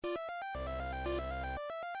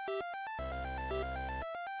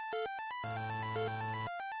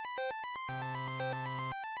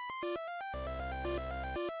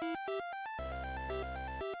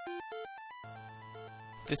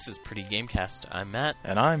This is Pretty Gamecast. I'm Matt.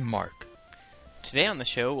 And I'm Mark. Today on the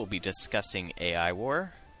show, we'll be discussing AI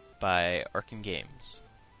War by Arkan Games.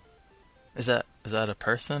 Is that a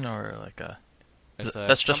person or like a... It's a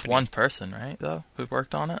that's just company. one person, right, though, who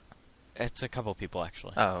worked on it? It's a couple people,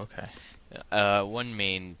 actually. Oh, okay. One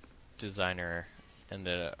main designer and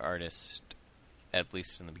an artist, at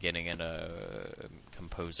least in the beginning, and a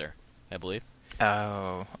composer, I believe.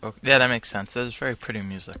 Oh, okay. Yeah, that makes sense. It's very pretty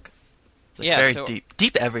music. It's like Yeah, very so-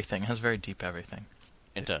 deep everything. It has very deep everything.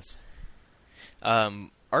 It does.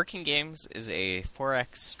 Arkan Games is a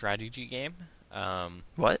 4X strategy game.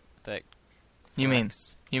 What? That You mean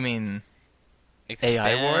 4X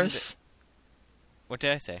AI expand- Wars? What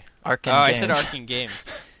did I say? Arkan Games. I said Arkan Games.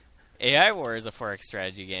 AI War is a 4X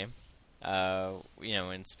strategy game.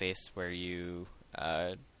 In space where you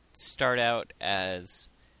start out as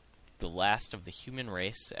the last of the human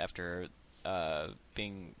race after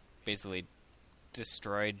being basically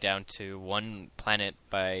destroyed down to one planet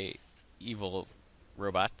by evil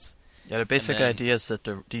robots. Yeah, the basic then- idea is that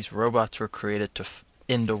these robots were created to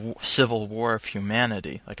end the civil war of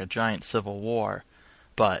humanity, like a giant civil war,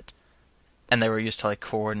 and they were used to like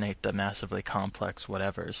coordinate the massively complex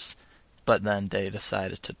whatevers. But then they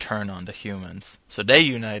decided to turn on the humans, so they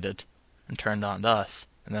united and turned on us,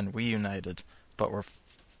 and then we united, but we're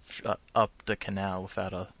up the canal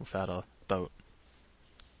without a boat.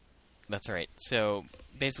 That's right. So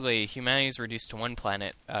basically, humanity is reduced to one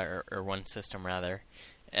planet, or one system rather,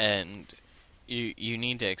 and you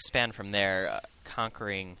need to expand from there,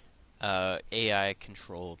 conquering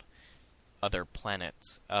AI-controlled other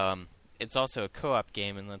planets. It's also a co-op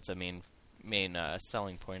game, and that's a main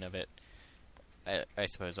selling point of it, I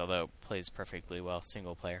suppose. Although it plays perfectly well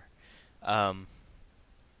single player.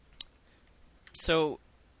 So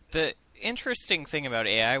the interesting thing about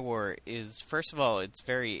AI War is, first of all, it's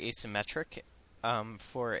very asymmetric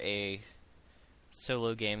for a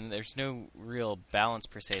solo game. There's no real balance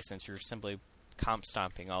per se, since you're simply comp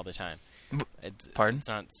stomping all the time. Pardon? It's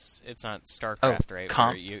not StarCraft, right?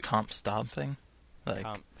 Comp stomping? Like,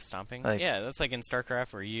 comp stomping? like- Yeah, that's like in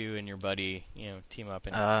StarCraft where you and your buddy, team up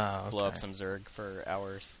and blow up some Zerg for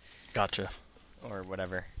hours. Gotcha. Or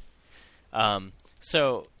whatever.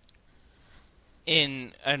 So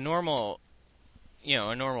in a normal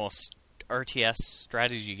RTS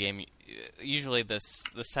strategy game, usually the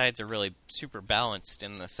sides are really super balanced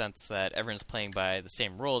in the sense that everyone's playing by the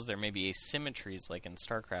same rules. There may be asymmetries like in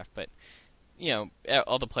StarCraft, but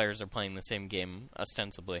all the players are playing the same game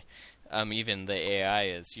ostensibly. Even the AI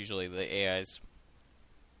is usually the AIs.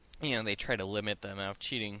 They try to limit the amount of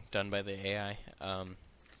cheating done by the AI.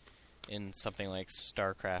 In something like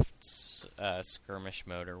StarCraft's skirmish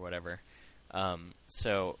mode or whatever.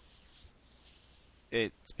 So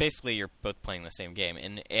it's basically you're both playing the same game.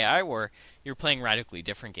 In AI War, you're playing radically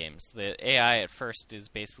different games. The AI at first is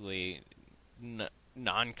basically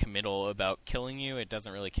non-committal about killing you. It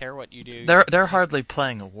doesn't really care what you do. They're hardly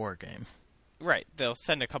playing a war game. Right. They'll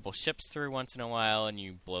send a couple ships through once in a while, and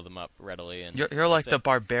you blow them up readily. And You're like that's the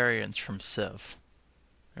barbarians from Civ.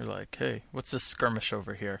 You're like, hey, what's this skirmish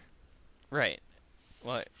over here? Right.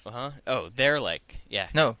 What? Huh? Oh, they're like, yeah.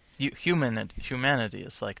 No, humanity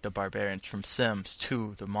is like the barbarians from Sims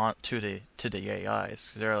to the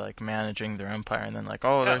AIs. They're like managing their empire, and then like,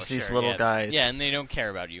 there's these sure, little yeah. guys. Yeah, and they don't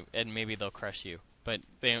care about you, and maybe they'll crush you, but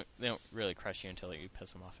they don't really crush you until you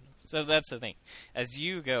piss them off enough. So that's the thing. As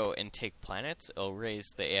you go and take planets, it'll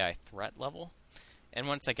raise the AI threat level, and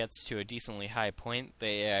once that gets to a decently high point, the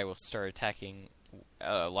AI will start attacking,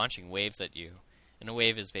 launching waves at you. And a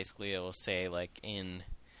wave is basically, it will say, like, in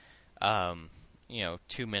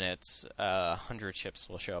 2 minutes, 100 ships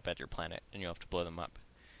will show up at your planet, and you'll have to blow them up.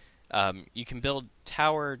 You can build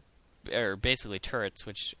basically turrets,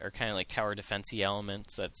 which are kind of like tower defense-y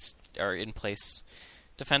elements that are in place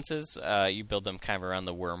defenses. You build them kind of around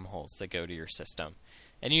the wormholes that go to your system.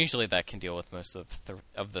 And usually that can deal with most of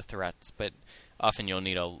the threats, but often you'll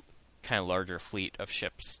need a kind of larger fleet of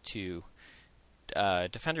ships to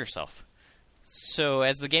defend yourself. So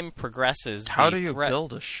as the game progresses, How do you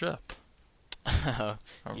build a ship?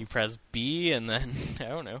 You press B and then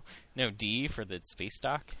D for the space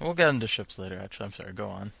dock. We'll get into ships later. Actually, I'm sorry. Go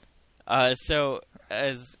on. So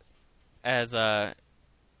as the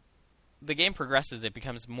game progresses, it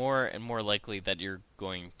becomes more and more likely that you're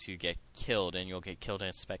going to get killed, and you'll get killed in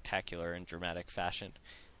a spectacular and dramatic fashion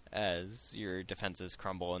as your defenses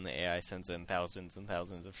crumble and the AI sends in thousands and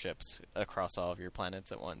thousands of ships across all of your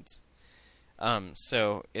planets at once.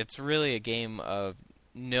 So it's really a game of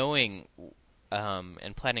knowing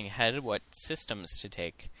and planning ahead what systems to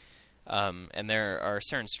take. And there are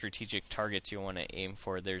certain strategic targets you want to aim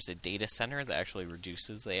for. There's a data center that actually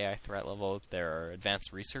reduces the AI threat level. There are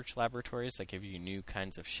advanced research laboratories that give you new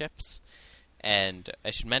kinds of ships. And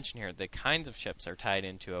I should mention here, the kinds of ships are tied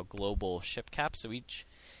into a global ship cap. So each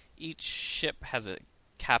ship has a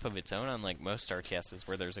cap of its own, unlike most RTSs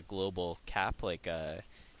where there's a global cap, like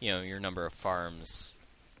your number of farms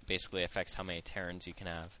basically affects how many Terrans you can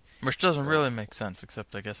have. Which doesn't really make sense,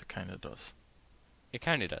 except I guess it kind of does. It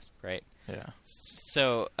kind of does, right? Yeah.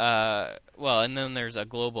 So, and then there's a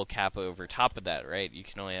global cap over top of that, right? You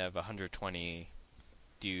can only have 120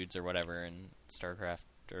 dudes or whatever in StarCraft,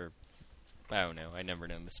 or I don't know. I never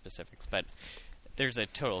know the specifics, but there's a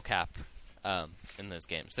total cap in those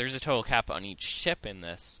games. There's a total cap on each ship in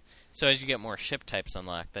this. So as you get more ship types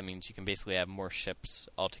unlocked, that means you can basically have more ships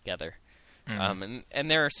altogether. Mm-hmm. And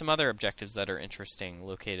there are some other objectives that are interesting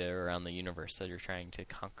located around the universe that you're trying to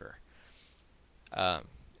conquer.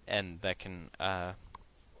 And that can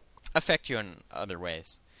affect you in other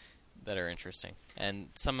ways that are interesting. And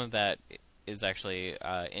some of that is actually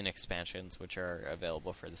in expansions, which are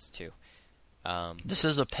available for this too. This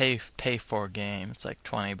is a pay for game. It's like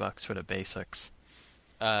 $20 for the basics.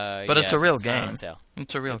 But it's a real it's game. On sale.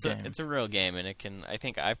 It's a real game. It's a real game, and it can. I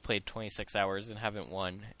think I've played 26 hours and haven't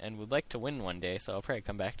won, and would like to win one day. So I'll probably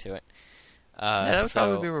come back to it. That would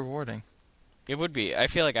probably be rewarding. It would be. I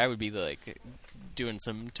feel like I would be doing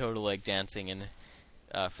some total dancing and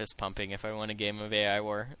fist pumping if I won a game of AI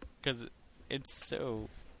War, because it's so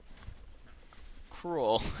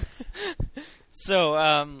cruel. So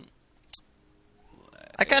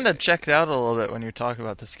I kind of checked out a little bit when you talked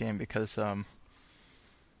about this game because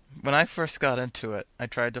when I first got into it, I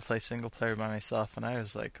tried to play single player by myself, and I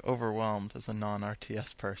was overwhelmed as a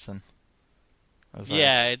non-RTS person.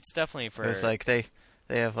 It's definitely for. It's they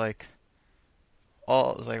have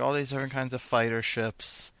all these different kinds of fighter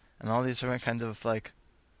ships and all these different kinds of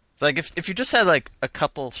if you just had a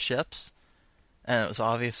couple ships and it was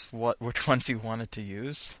obvious which ones you wanted to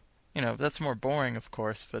use, that's more boring, of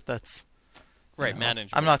course, but that's right.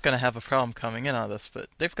 Management. I'm not going to have a problem coming in on this, but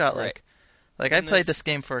they've got I played this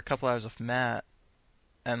game for a couple hours with Matt,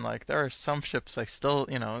 and there are some ships I still,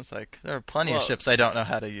 there are plenty of ships I don't know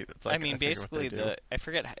how to use. Basically I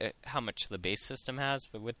forget how much the base system has,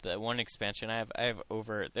 but with the one expansion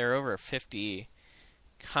there are over 50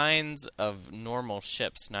 kinds of normal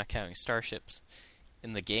ships, not counting starships,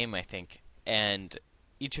 in the game, I think, and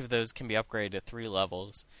each of those can be upgraded to 3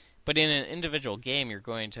 levels. But in an individual game, you're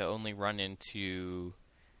going to only run into,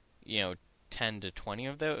 10 to 20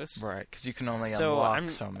 of those. Right, because you can only unlock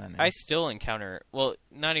so many. I still encounter... Well,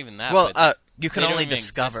 not even that, but you can only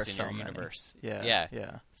discover so many. Universe. Yeah.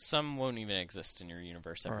 Some won't even exist in your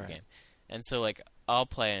universe every game. And so, I'll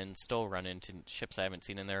play and still run into ships I haven't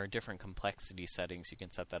seen, and there are different complexity settings you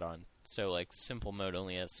can set that on. So, simple mode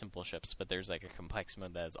only has simple ships, but there's, a complex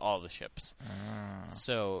mode that has all the ships.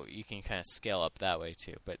 So, you can kind of scale up that way,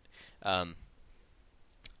 too. But,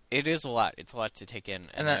 it is a lot. It's a lot to take in.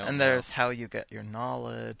 And there's how you get your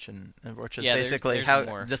knowledge, and which is basically there's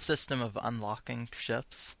how the system of unlocking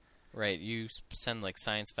ships. Right. You send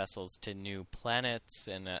science vessels to new planets,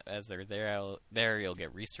 and as they're there, you'll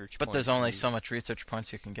get research. But there's only so much research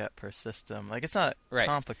points you can get per system. It's not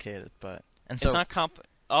complicated, but it's not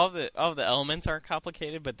all the elements aren't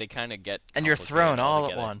complicated, but they kind of get. And you're thrown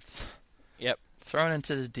all at once. Yep. Thrown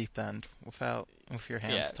into the deep end with your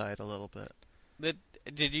hands tied a little bit.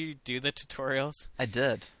 Did you do the tutorials? I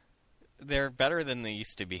did. They're better than they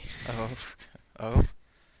used to be. Oh?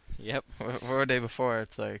 Yep. What were they before?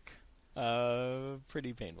 It's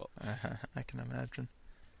pretty painful. I can imagine.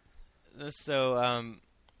 So,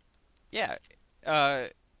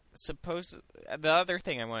 suppose the other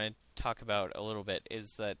thing I want to talk about a little bit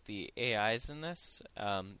is that the AIs in this,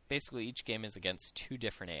 basically each game is against 2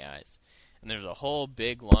 different AIs. And there's a whole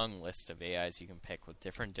big, long list of AIs you can pick with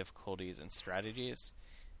different difficulties and strategies.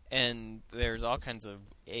 And there's all kinds of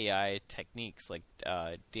AI techniques,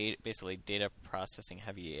 basically data processing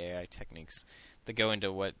heavy AI techniques that go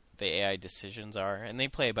into what the AI decisions are. And they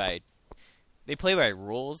play by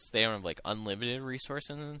rules. They don't have unlimited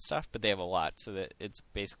resources and stuff, but they have a lot, so that it's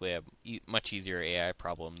basically a much easier AI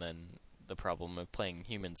problem than the problem of playing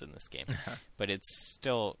humans in this game. But it's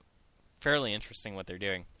still fairly interesting what they're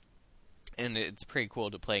doing. And it's pretty cool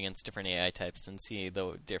to play against different AI types and see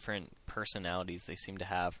the different personalities they seem to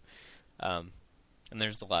have. And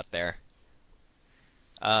there's a lot there.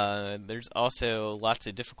 There's also lots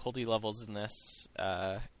of difficulty levels in this.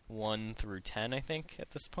 1 through 10, I think,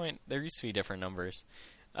 at this point. There used to be different numbers.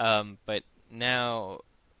 But now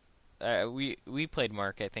we played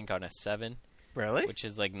Mark, I think, on a 7, Really? which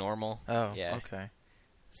is like normal. Oh, Yeah. okay.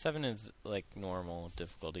 7 is like normal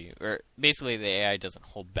difficulty, or basically the AI doesn't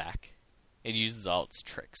hold back. It uses all its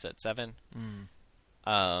tricks at 7.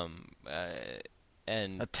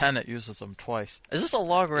 And At 10, it uses them twice. Is this a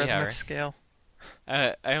logarithmic Yeah, right. scale?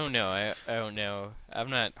 I don't know. I don't know. I'm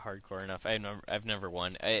not hardcore enough. I've never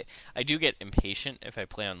won. I do get impatient if I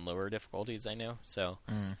play on lower difficulties. I know. So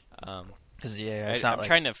Because it's I'm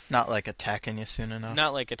trying to not like attacking you soon enough.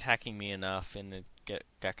 not like attacking me enough, and it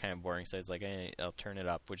got kind of boring. So I was like, I'll turn it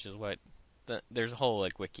up, which is what. There's a whole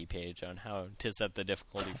like wiki page on how to set the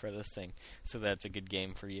difficulty for this thing, so that's a good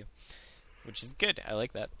game for you, which is good. I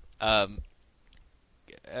like that.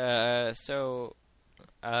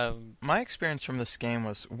 My experience from this game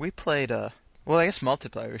was we played well, I guess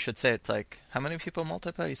multiplayer. We should say it's like how many people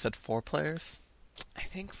multiplayer? You said 4 players. I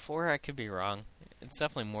think 4. I could be wrong. It's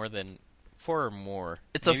definitely more than 4 or more.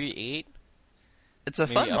 It's maybe 8. It's a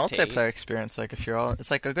Maybe fun up to multiplayer 8. experience. Like if you're all,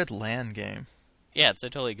 it's like a good LAN game. Yeah, it's a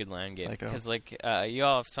totally good LAN game because you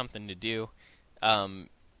all have something to do. And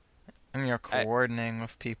you're coordinating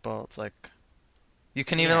with people. It's like you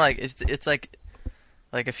can Yeah. even like it's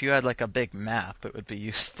like if you had like a big map, it would be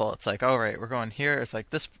useful. It's like, all right, we're going here. It's like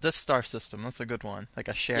this star system. That's a good one. Like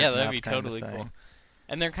a shared Yeah, map that'd be kind totally of thing. cool.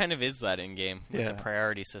 And there kind of is that in game with Yeah. the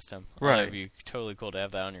priority system. Right. That'd be totally cool to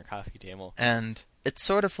have that on your coffee table. And it's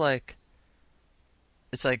sort of like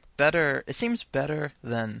it's like better. It seems better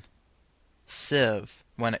than Civ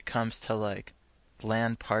when it comes to like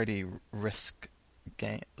LAN party risk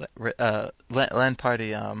game. LAN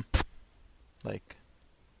party like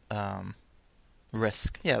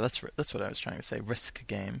risk. Yeah, that's what I was trying to say. Risk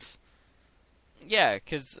games. Yeah,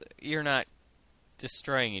 because you're not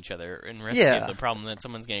destroying each other and risking Yeah. the problem that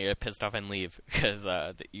someone's going to get pissed off and leave because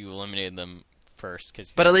that you eliminated them first.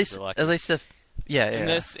 But at lucky. least if In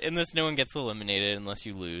this, no one gets eliminated unless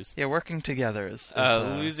you lose. yeah, working together is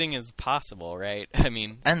Losing is possible, right? I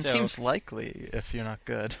mean, and so, seems likely if you're not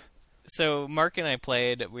good. So Mark and I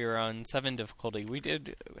played. We were on 7 difficulty. We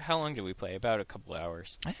did. How long did we play? About a couple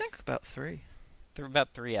hours. I think about 3. About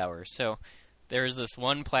 3 hours. So there's this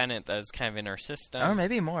one planet that is kind of in our system. Oh,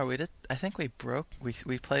 maybe more. We did. I think we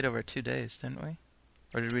played over 2 days, didn't we?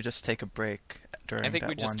 Or did we just take a break during? I think that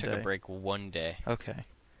we just one took day? a break one day. Okay.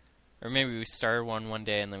 Or maybe we started one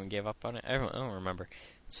day and then we gave up on it. I don't remember.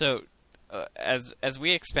 So as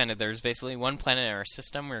we expanded, there was basically one planet in our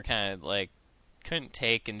system we were kind of like couldn't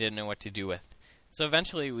take and didn't know what to do with. So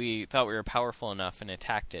eventually we thought we were powerful enough and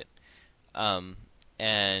attacked it.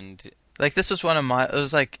 And Like this was it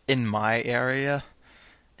was like in my area,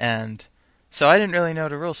 and so I didn't really know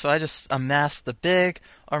the rules, so I just amassed the big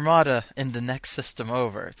armada in the next system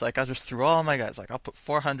over. It's like I just threw all my guys, like I'll put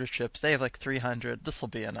 400 ships, they have like 300, this'll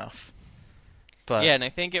be enough. But yeah, and I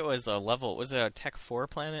think it was was it a Tech 4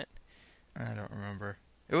 planet? I don't remember.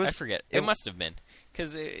 I forget. It must have been,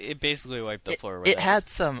 because it basically wiped the floor with It us. had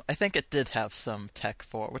some, I think it did have some Tech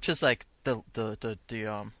 4, which is like the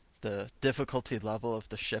difficulty level of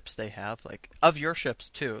the ships they have, like of your ships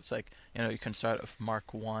too. It's like, you can start with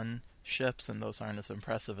Mark 1 ships, and those aren't as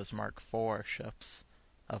impressive as Mark 4 ships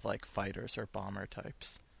of like fighters or bomber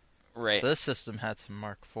types. Right. So this system had some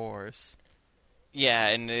Mark 4s. Yeah,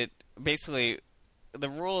 and it basically, the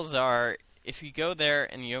rules are, if you go there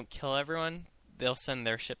and you don't kill everyone, they'll send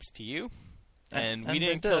their ships to you. And we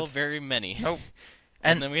didn't kill very many. Nope.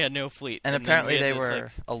 and then we had no fleet. And then apparently we had they this, were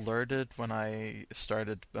like, alerted when I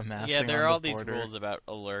started amassing. Yeah, there are on all the these border. rules about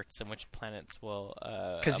alerts and which planets will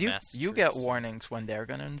Because amass you get troops. warnings when they're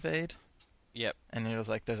going to invade. Yep. And it was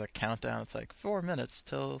like there's a countdown. It's like 4 minutes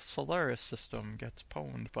till Solaris system gets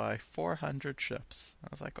pwned by 400 ships. I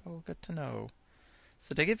was like, oh, good to know.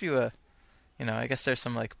 So they give you a, I guess there's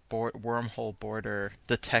some like wormhole border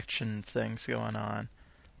detection things going on,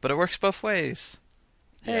 but it works both ways.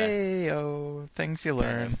 Yeah. Hey, things you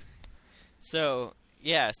learn. Kind of. So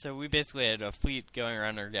yeah, so we basically had a fleet going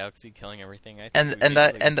around our galaxy, killing everything. I think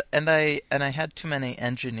I had too many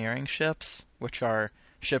engineering ships, which are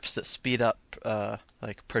ships that speed up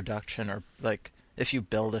like production, or like if you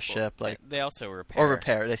build a ship, like they also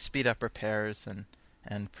repair. They speed up repairs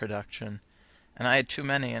and production. And I had too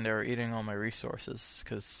many, and they were eating all my resources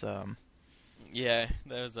because. Yeah,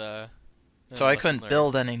 that was So I couldn't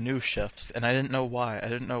build any new ships, and I didn't know why. I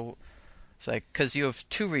didn't know. It's like because you have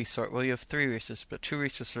you have 3 resources, but 2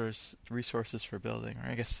 resources for building, or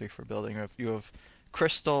I guess 3 for building. You have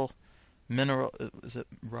crystal, mineral. Is it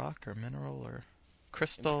rock or mineral or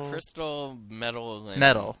crystal? It's crystal, metal, and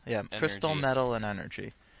metal. Yeah, energy. Crystal, metal, and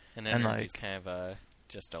energy. And energy is kind of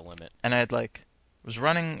just a limit. And I'd was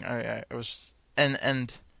running. I was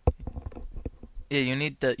and Yeah, you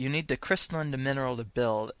need the crystalline to mineral to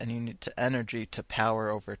build, and you need the energy to power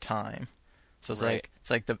over time. So Right. it's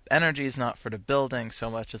like the energy is not for the building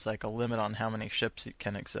so much as like a limit on how many ships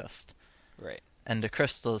can exist. Right. And the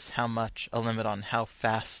crystal is how much a limit on how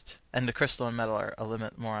fast, and the crystal and metal are a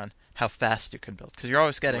limit more on how fast you can build, because you're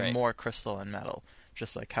always getting Right. more crystal and metal,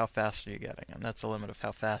 just like how fast are you getting, and that's a limit of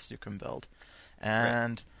how fast you can build. Right.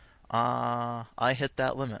 And I hit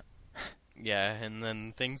that limit. Yeah, and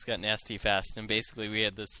then things got nasty fast, and basically we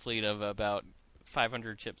had this fleet of about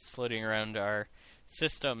 500 ships floating around our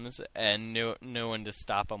systems, and no one to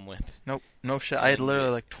stop them with. Nope, no shit. I had And literally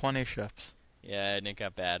like 20 ships. Yeah, and it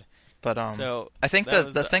got bad. But So I think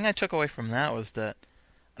that the was thing I took away from that was that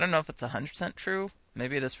I don't know if it's 100% true.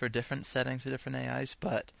 Maybe it is for different settings of different AIs,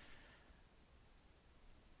 but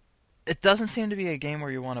it doesn't seem to be a game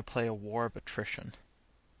where you want to play a war of attrition.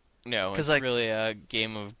 no, 'Cause, it's like- really a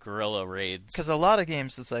game of guerrilla raids. Because a lot of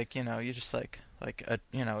games, it's like, you just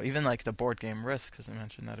even like the board game Risk, because I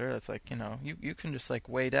mentioned that earlier. It's like, you can just like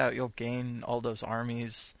wait out. You'll gain all those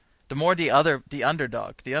armies. The more the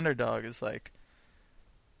underdog. The underdog is like.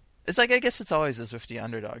 It's like, I guess it's always is with the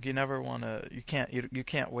underdog. You never want to. You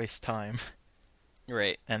can't waste time.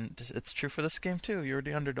 Right. And it's true for this game too. You're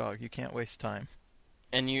the underdog. You can't waste time.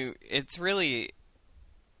 And it's really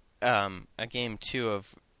a game too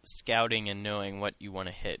of scouting and knowing what you want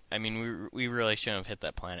to hit. I mean, we really shouldn't have hit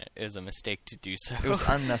that planet. It was a mistake to do so. It was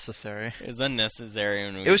unnecessary. It was unnecessary,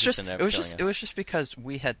 and It was just ended up killing it was us. just because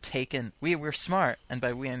we were smart, and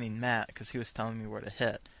by we I mean Matt, because he was telling me where to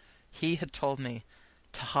hit. He had told me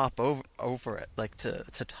to hop over it, like to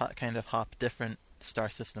kind of hop different star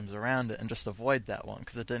systems around it, and just avoid that one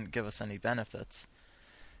because it didn't give us any benefits.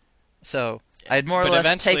 So I had more or But less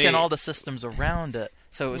eventually- taken all the systems around it.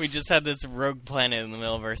 So it was, We just had this rogue planet in the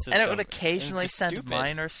middle of our system. and it would It was occasionally just send stupid.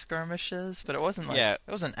 minor skirmishes, but it wasn't like Yeah.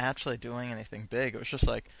 it wasn't actually doing anything big. It was just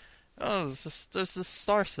like, oh, there's this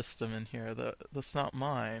star system in here that's not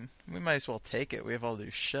mine. We might as well take it. We have all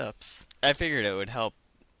these ships, I figured it would help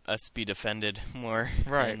us be defended more.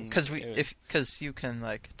 right? and Because it because you can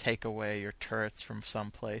like take away your turrets from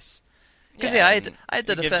someplace. would- 'Cause, yeah, I had and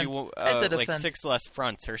to it gives defend- you, I had to like defend- 6 less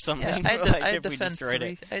fronts or something. Yeah, I like had if to we defend destroyed three.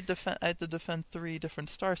 it. I had to defend 3 different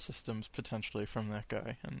star systems potentially from that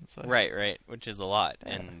guy, and it's like, Right, which is a lot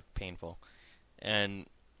Yeah. and painful. And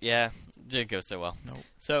yeah, didn't go so well. Nope.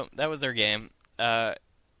 So that was their game.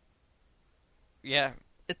 Yeah,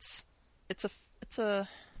 It's a.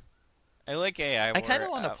 I like AI. I kind of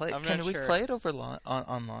want to play. I'm Can not we sure. play it over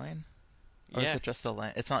online? Or Yeah, is it just a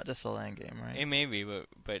LAN? It's not just a LAN game, right? it may be,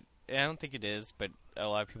 but I don't think it is. But a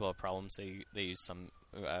lot of people have problems. They use some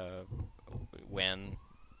WAN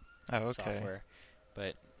Oh, okay. software,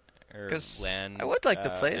 but or 'Cause LAN. I would like to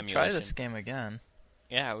try emulation. this game again.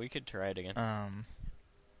 Yeah, we could try it again.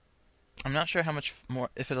 I'm not sure how much more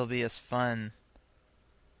if it'll be as fun.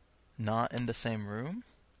 Not in the same room,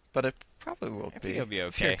 but it probably will I think be. it'll be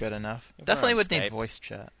If you're okay. good enough. If we're Definitely on would need Skype. voice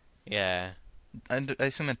chat. Yeah. I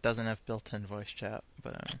assume it doesn't have built-in voice chat,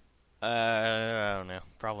 but I don't know.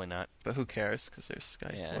 Probably not. who cares? Because there's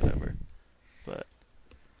Skype, Yeah. whatever. But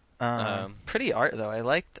pretty art though. I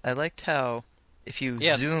liked how if you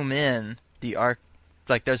Yeah. zoom in, the art,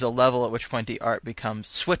 like there's a level at which point the art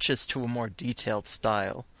switches to a more detailed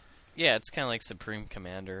style. Yeah, it's kind of like Supreme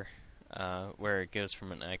Commander, where it goes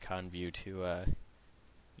from an icon view to,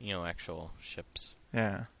 actual ships.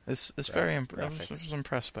 Yeah, it's very. I graphics. was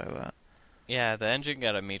impressed by that. Yeah, the engine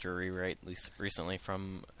got a major rewrite recently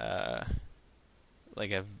from,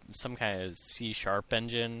 some kind of C#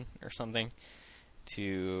 engine or something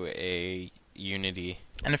to a Unity.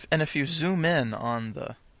 And if you zoom in on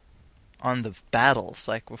the battles,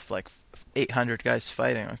 like with 800 guys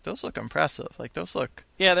fighting, like those look impressive. Like those look.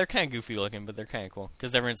 Yeah, they're kind of goofy looking, but they're kind of cool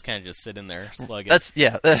because everyone's kind of just sitting there slugging. That's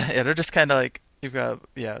yeah. They're just kind of like you've got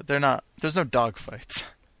They're not. There's no dogfights.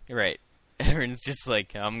 Right. Everyone's just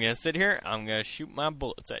like, I'm gonna sit here, I'm gonna shoot my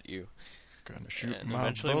bullets at you. Gonna shoot And my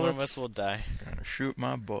eventually bullets. one of us will die. Gonna shoot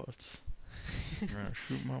my bullets. Gonna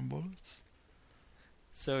shoot my bullets.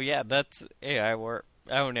 So yeah, that's AI War.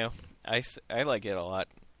 I don't know. I like it a lot.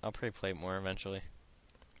 I'll probably play it more eventually.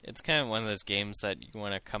 It's kind of one of those games that you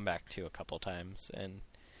want to come back to a couple times, and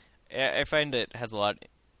I find it has a lot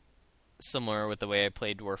similar with the way I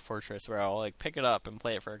played Dwarf Fortress, where I'll pick it up and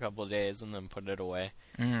play it for a couple of days and then put it away.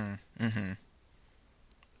 Mm-hmm.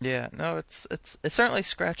 Yeah, no, it certainly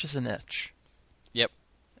scratches an itch. Yep.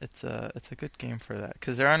 It's a good game for that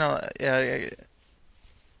because there are no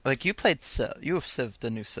like you played Civ. You have Civ, the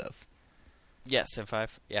new Civ. Yeah, Civ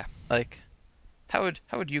 5. Yeah. Like, how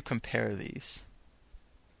would you compare these?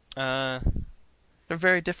 I They're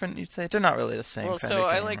very different, you'd say? They're not really the same Well, kind so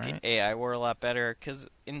of I game, like right? AI War a lot better, because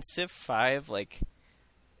in Civ 5, like,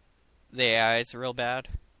 the AI is real bad.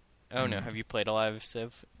 Oh no, have you played a lot of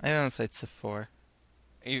Civ? I haven't played Civ 4.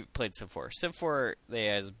 You played Civ 4. Civ 4, the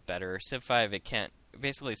AI is better. Civ 5, it can't...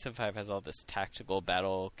 Basically, Civ 5 has all this tactical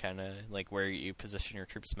battle, kind of, like, where you position your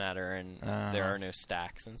troops matter, and there are no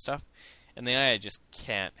stacks and stuff. And the AI just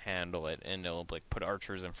can't handle it, and it'll, like, put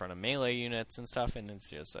archers in front of melee units and stuff, and it's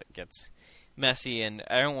just, like, gets messy, and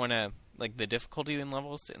I don't want to... Like, the difficulty in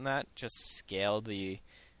levels in that just scale the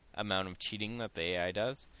amount of cheating that the AI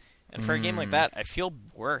does. And for a game like that, I feel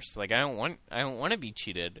worse. Like, I don't want to be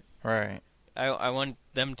cheated. Right. I want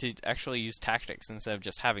them to actually use tactics instead of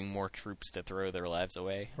just having more troops to throw their lives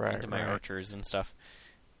away into my archers and stuff.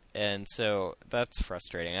 And so that's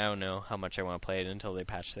frustrating. I don't know how much I want to play it until they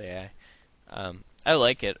patch the AI. I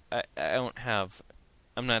like it. I don't have...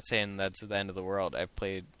 I'm not saying that's the end of the world. I've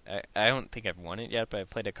played... I don't think I've won it yet, but I've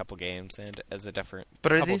played a couple games and as a different...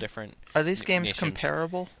 But are these games nations.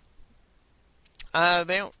 comparable? They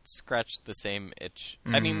don't scratch the same itch.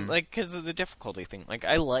 I mean, like, because of the difficulty thing. Like,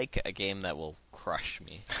 I like a game that will crush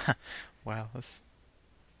me. Wow, that's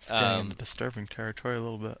getting into disturbing territory a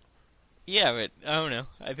little bit. Yeah, but I don't know.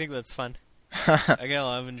 I think that's fun. I get a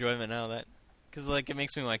lot of enjoyment out of that. Because, like, it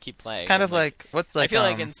makes me want to keep playing. Kind of like what's like... I feel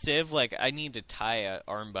like in Civ, like, I need to tie an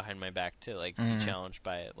arm behind my back to, like, be challenged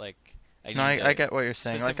by it. Like, I get what you're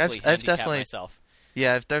saying. Like, I've definitely... myself.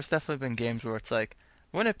 Yeah, there's definitely been games where it's like,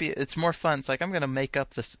 wouldn't it be... It's more fun. It's like, I'm going to make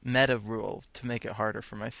up this meta rule to make it harder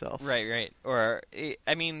for myself. Right. Or,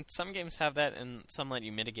 I mean, some games have that, and some let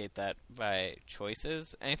you mitigate that by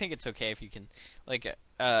choices. And I think it's okay if you can... Like,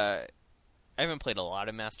 I haven't played a lot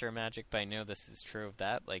of Master of Magic, but I know this is true of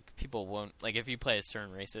that. Like, people won't... Like, if you play as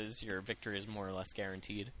certain races, your victory is more or less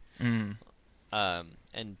guaranteed. And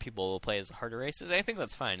people will play as harder races. I think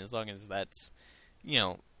that's fine, as long as that's... You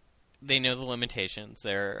know, they know the limitations.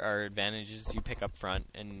 There are advantages you pick up front,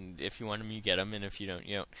 and if you want them, you get them, and if you don't,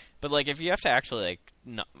 you don't. But, like, if you have to actually, like,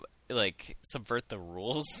 not, like subvert the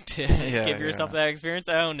rules to give yourself that experience,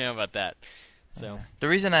 I don't know about that. So the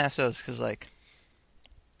reason I ask that is because, like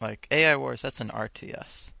AI Wars, that's an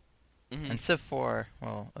RTS. And Civ 4,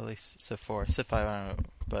 well, at least Civ 4. Civ 5, I don't know.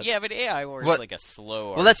 But yeah, but AI Wars is like a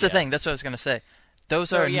slow RTS. Well, that's the thing. That's what I was going to say.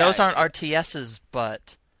 Those aren't RTSs,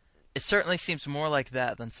 but it certainly seems more like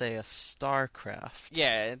that than, say, a StarCraft.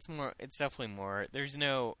 Yeah, it's definitely more. There's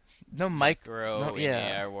no micro in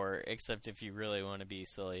AI War, except if you really want to be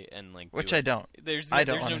silly and, like, which I don't. There's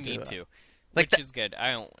no need to. Like which is good.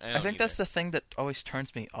 I think that's the thing that always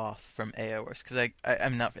turns me off from AI Wars, because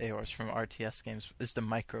I'm not AI Wars, from RTS games, is the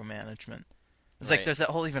micromanagement. It's like there's that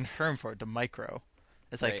whole even term for it, the micro.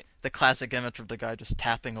 It's like the classic image of the guy just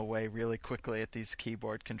tapping away really quickly at these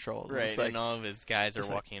keyboard controls. Right, it's like, and all of his guys are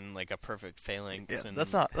walking in like a perfect phalanx, and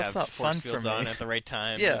that's not force fun for fields me. on at the right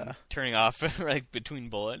time. Yeah, and turning off like between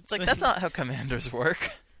bullets. It's like that's not how commanders work.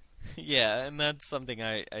 Yeah, and that's something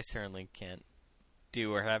I certainly can't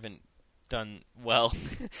do or haven't done well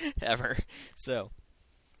ever. So,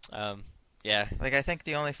 yeah. Like, I think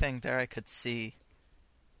the only thing there I could see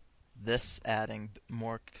this adding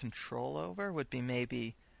more control over would be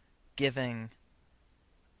maybe giving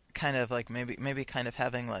kind of like maybe kind of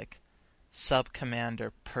having like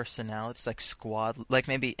sub-commander personalities, like squad, like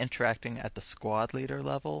maybe interacting at the squad leader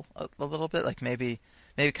level a little bit, like maybe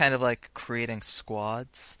kind of like creating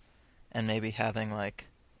squads and maybe having like,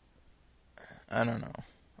 I don't know,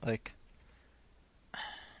 like,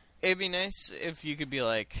 it'd be nice if you could be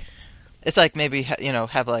like, it's like maybe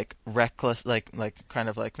have like reckless, like kind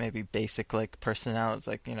of like maybe basic like personalities,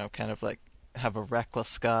 like, kind of like have a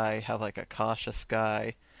reckless guy, have like a cautious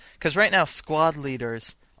guy, because right now squad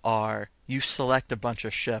leaders are, you select a bunch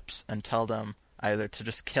of ships and tell them either to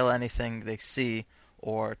just kill anything they see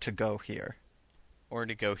or to go here, or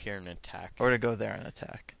to go here and attack, or to go there and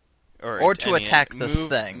attack, or to attack this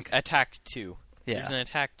thing. Attack 2. Yeah, there's an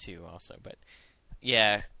attack 2 also, but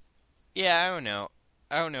yeah, I don't know.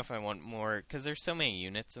 I don't know if I want more, because there's so many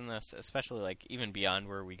units in this, especially like even beyond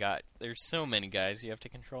where we got. There's so many guys you have to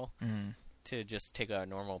control to just take a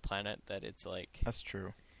normal planet that it's like, that's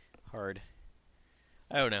true, hard.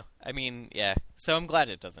 I don't know. I mean, yeah. So I'm glad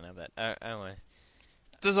it doesn't have that. I don't want.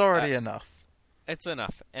 There's already enough. It's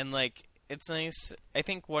enough, and like it's nice. I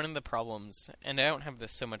think one of the problems, and I don't have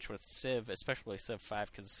this so much with Civ, especially Civ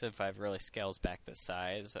 5, because Civ 5 really scales back the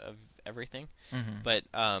size of everything. But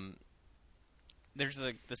there's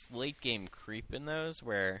like this late game creep in those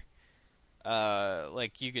where,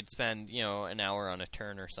 like you could spend an hour on a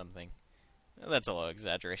turn or something. That's a little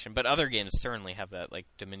exaggeration, but other games certainly have that, like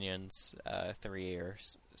Dominion's 3 or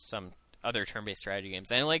some other turn-based strategy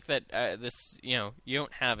games. And I like that this, you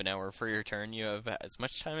don't have an hour for your turn. You have as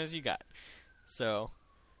much time as you got. So,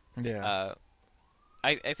 Yeah.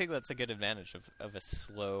 I think that's a good advantage of a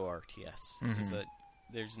slow RTS. Is that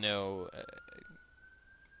there's no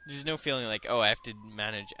feeling like, oh, I have to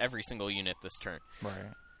manage every single unit this turn.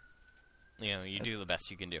 Right. You do the best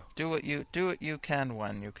you can do. Do what you can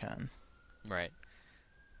when you can. Right.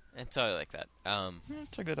 And so I like that.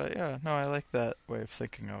 That's a good idea. No, I like that way of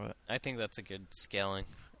thinking of it. I think that's a good scaling.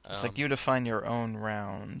 It's like you define your own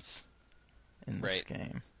rounds in this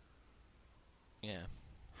game. Yeah.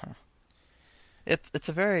 Huh. It's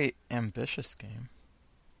a very ambitious game.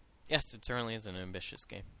 Yes, it certainly is an ambitious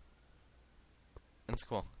game. That's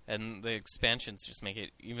cool. And the expansions just make it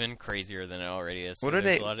even crazier than it already is. So What are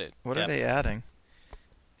are they adding?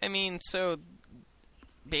 I mean, so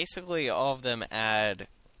basically all of them add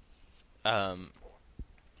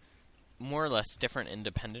more or less different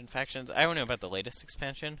independent factions. I don't know about the latest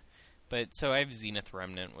expansion, but so I have Zenith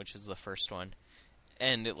Remnant, which is the first one,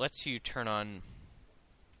 and it lets you turn on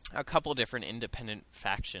a couple different independent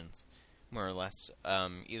factions, more or less,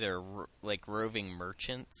 either like roving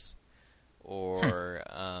merchants or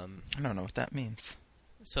I don't know what that means.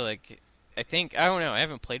 So like I don't know. I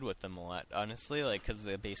haven't played with them a lot, honestly, like because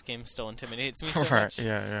the base game still intimidates me so much.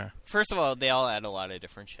 Yeah. First of all, they all add a lot of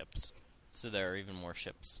different ships, so there are even more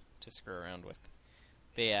ships to screw around with.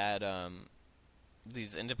 They add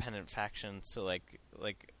these independent factions, so like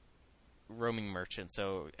roaming merchants.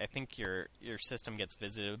 So I think your system gets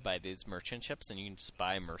visited by these merchant ships, and you can just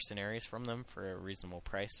buy mercenaries from them for a reasonable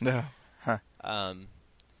price. No. Huh.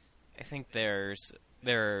 I think there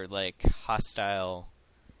are like hostile,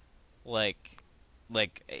 like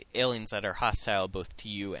aliens that are hostile both to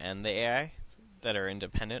you and the AI that are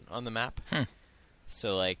independent on the map.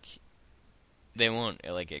 So like they won't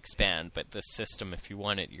like expand, but this system, if you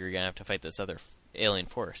want it, you're gonna have to fight this other alien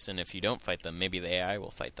force, and if you don't fight them, maybe the AI will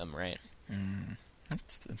fight them, right?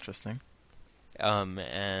 That's interesting.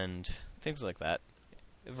 And things like that,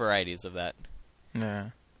 varieties of that.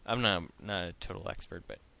 Yeah. I'm not a total expert,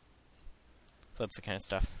 but that's the kind of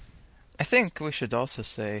stuff. I think we should also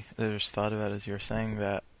say, I just thought about as you were saying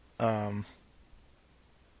that,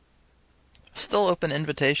 still open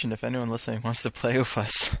invitation if anyone listening wants to play with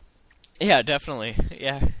us. Yeah, definitely.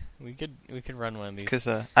 Yeah, we could run one of these. Because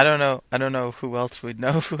I don't know who else we'd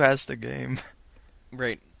know who has the game.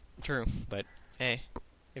 Right, true. But hey,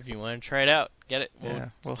 if you want to try it out, get it.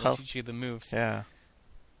 We'll help. teach you the moves. Yeah.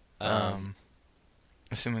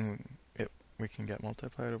 Assuming we can get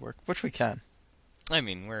multiplayer to work, which we can. I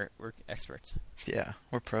mean, we're experts. Yeah,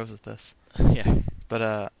 we're pros at this. Yeah.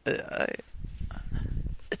 But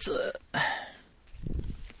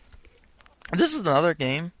this is another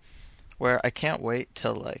game where I can't wait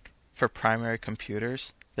till, like, for primary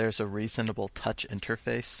computers, there's a reasonable touch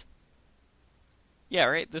interface. Yeah,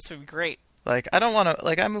 right? This would be great. Like, I don't want to,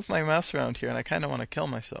 like, I move my mouse around here and I kind of want to kill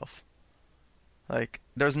myself. Like,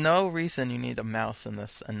 there's no reason you need a mouse in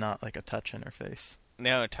this and not, like, a touch interface.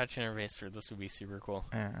 No, a touch interface for this would be super cool.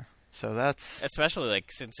 Yeah. So that's... Especially, like,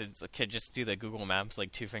 since it could just do the Google Maps,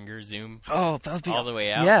 like, 2-finger zoom. Oh, that would be... all the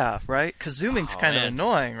way out. Yeah, right? Because zooming's kind of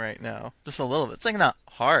annoying right now. Just a little bit. It's, like, not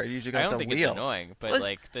hard. You just got the wheel. I don't think it's annoying, but,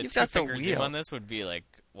 like, the 2-finger zoom on this would be, like,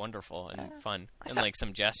 wonderful and fun. And, like,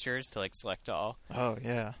 some gestures to, like, select all. Oh,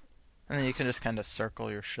 yeah. And then you can just kind of circle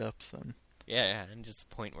your ships and... Yeah, and just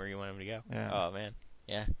point where you want them to go. Yeah. Oh, man.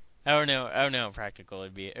 Yeah. I don't know how practical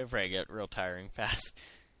it'd be. It'd probably get real tiring fast.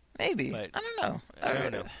 Maybe. But I don't know. I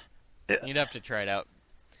don't know. You'd have to try it out.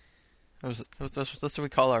 That's what we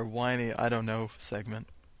call our whiny I don't know segment.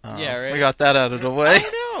 Yeah, right. We got that out of the way.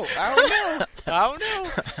 I don't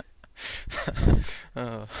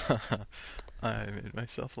know. I made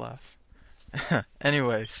myself laugh.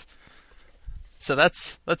 Anyways, so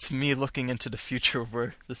that's me looking into the future of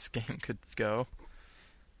where this game could go.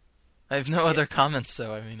 I have no other comments,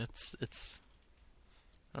 though. I mean, it's.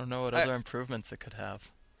 I don't know what other improvements it could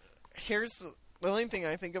have. Here's the only thing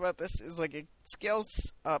I think about this is, like, it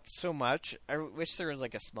scales up so much. I wish there was,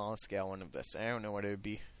 like, a small scale one of this. I don't know what it would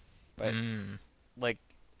be, but like,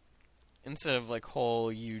 instead of like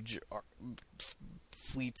whole huge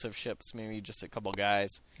fleets of ships, maybe just a couple guys.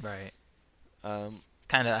 Right.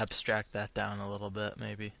 Kind of abstract that down a little bit,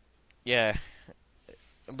 maybe. Yeah,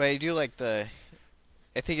 but I do like the.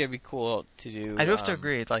 I think it'd be cool to do. I do have to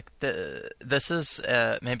agree. Like this is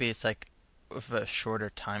maybe it's like with a shorter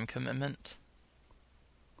time commitment.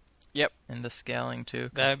 Yep. In the scaling too.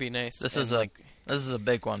 That'd be nice. This is a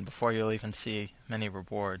big one before you'll even see many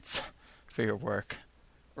rewards for your work.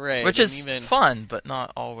 Right. Which is fun, but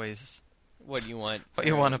not always what you want. What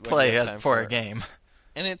you want to play for a game.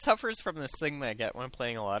 And it suffers from this thing that I get when I'm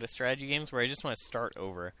playing a lot of strategy games where I just want to start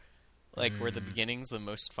over. Like, where the beginning's the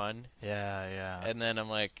most fun. Yeah. And then I'm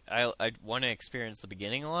like, I want to experience the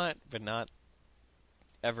beginning a lot, but not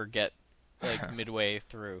ever get, like, midway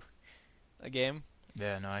through a game.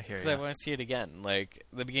 Yeah, no, I hear you. Because I want to see it again. Like,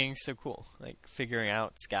 the beginning's so cool. Like, figuring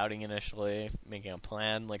out, scouting initially, making a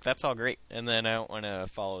plan. Like, that's all great. And then I don't want to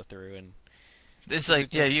follow through and... It's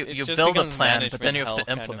like, you just build a becomes plan, but then you have management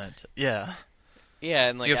to hell, implement it. Yeah. Yeah,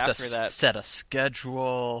 and, like, you have after to that... set a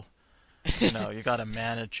schedule. You know, you got to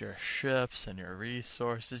manage your ships and your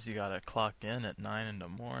resources. You got to clock in at 9 in the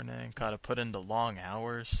morning. Got to put in the long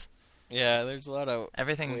hours. Yeah, there's a lot of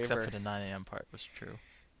everything except for the 9 a.m. part was true.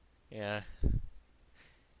 Yeah.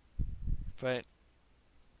 But,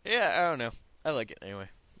 yeah, I don't know. I like it anyway.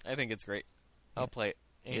 I think it's great. I'll play it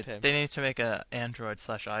anytime. They need to make a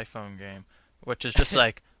Android/iPhone game, which is just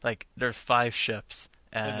like there's 5 ships.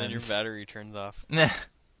 And then your battery turns off. Nah,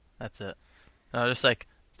 that's it. No, just like...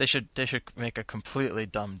 They should make a completely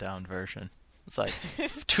dumbed down version. It's like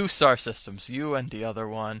 2 star systems, you and the other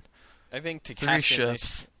one. I think to 3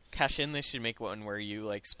 cash in, they should make one where you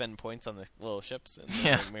like spend points on the little ships and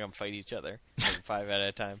then make them fight each other, like 5 at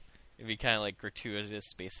a time. It'd be kind of like gratuitous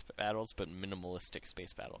space battles, but minimalistic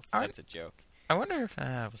space battles. That's a joke. I wonder if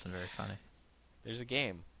that wasn't very funny. There's a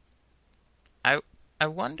game. I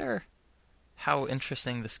wonder how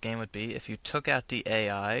interesting this game would be if you took out the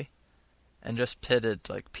AI. And just pitted,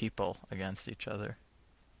 like, people against each other.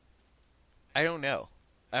 I don't know.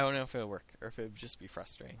 I don't know if it would work, or if it would just be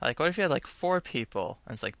frustrating. Like, what if you had, like, 4 people,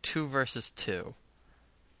 and it's, like, 2 versus 2?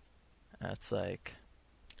 That's, like...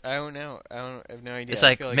 I don't know. I have no idea. It's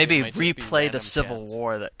like maybe it replay the Civil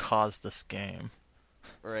War that caused this game.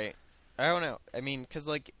 Right. I don't know. I mean, because,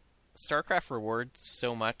 like, StarCraft rewards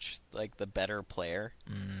so much, like, the better player.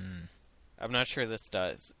 I'm not sure this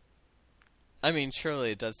does. I mean,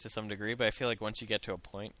 surely it does to some degree, but I feel like once you get to a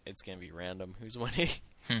point, it's going to be random who's winning.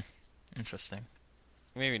 Interesting.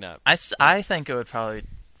 Maybe not. I think it would probably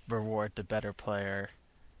reward the better player,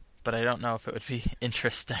 but I don't know if it would be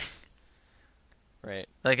interesting. Right.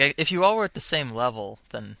 Like, if you all were at the same level,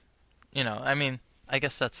 then, you know, I mean, I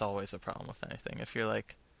guess that's always a problem with anything. If you're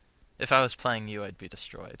like, if I was playing you, I'd be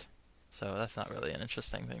destroyed. So that's not really an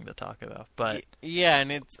interesting thing to talk about. But yeah,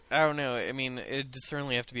 and it's, I don't know, I mean, it'd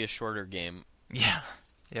certainly have to be a shorter game. Yeah.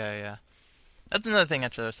 That's another thing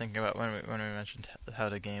actually I was thinking about when we mentioned how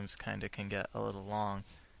the games kind of can get a little long,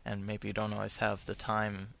 and maybe you don't always have the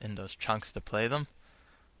time in those chunks to play them.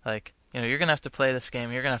 Like, you know, you're going to have to play this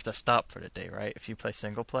game, you're going to have to stop for the day, right? If you play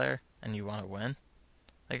single player and you want to win.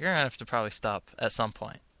 Like, you're going to have to probably stop at some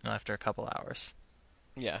point, you know, after a couple hours.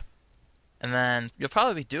 Yeah. And then you'll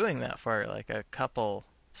probably be doing that for, like, a couple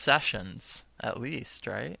sessions at least,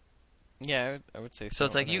 right? Yeah, I would say so. So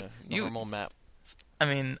it's like normal map. I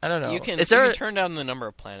mean, I don't know. You can turn down the number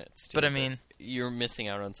of planets, too, but I mean, you're missing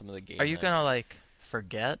out on some of the game. Are you going to, like,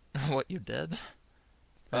 forget what you did?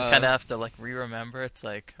 Kind of have to, like, re-remember? It's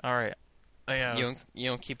like, alright. You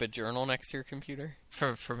don't keep a journal next to your computer?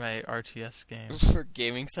 For my RTS games. For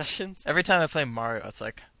gaming sessions? Every time I play Mario, it's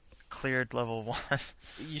like, cleared level 1.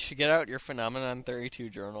 You should get out your Phenomenon 32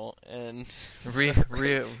 journal and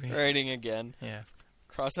writing again. Yeah.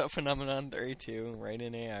 Cross out Phenomenon 32 and write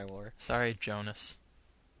in AI War. Sorry, Jonas.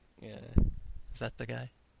 Yeah. Is that the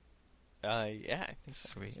guy? Yeah, I think so.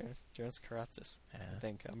 Sweet. Jonas Karatzis. Yeah. I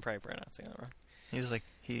think. I'm probably pronouncing that wrong. He was like,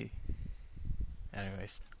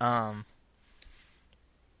 Anyways. I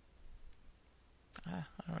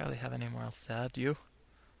don't really have any more else to add. You?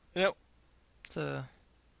 Nope. It's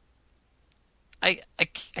I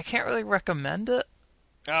can't really recommend it.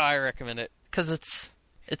 Oh, I recommend it. Because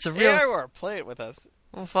it's a real... AI War, play it with us.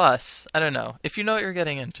 With us. I don't know. If you know what you're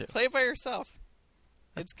getting into. Play it by yourself.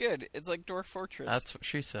 It's good. It's like Dwarf Fortress. That's what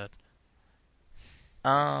she said.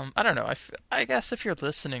 I don't know. I guess if you're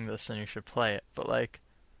listening to this, then you should play it. But, like...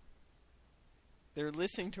 They're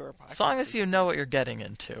listening to our podcast. As long as you know what you're getting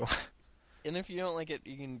into. And if you don't like it,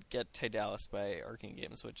 you can get Tidalis by Arcane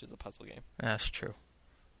Games, which is a puzzle game. That's true.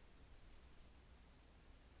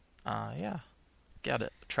 Yeah. Get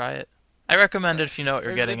it. Try it. I recommend it if you know what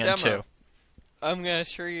you're getting into. I'm going to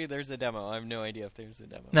assure you there's a demo. I have no idea if there's a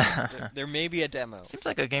demo. there may be a demo. Seems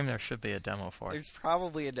like a game there should be a demo for. There's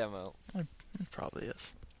probably a demo. It probably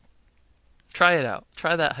is. Try it out.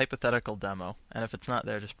 Try that hypothetical demo. And if it's not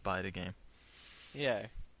there, just buy the game. Yeah.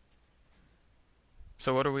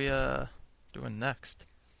 So what are we doing next?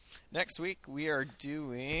 Next week we are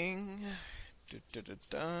doing...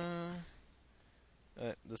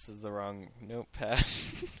 this is the wrong notepad.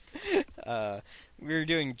 We're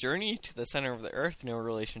doing Journey to the Center of the Earth, no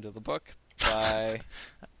relation to the book, by...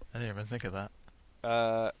 I didn't even think of that.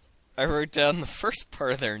 I wrote down the first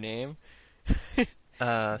part of their name.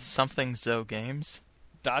 Something Zo Games.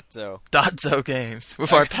 Dotzo. Dotzo Games.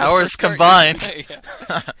 With our powers combined.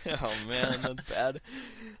 Oh man, that's bad.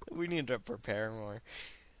 We need to prepare more.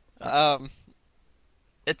 So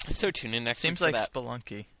tune in next week. Seems like that.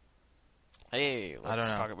 Spelunky. Hey,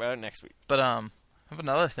 let's talk about it next week. But I have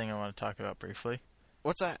another thing I want to talk about briefly.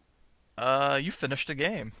 What's that? You finished a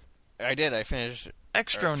game. I did. I finished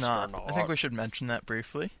Extronaut. I think we should mention that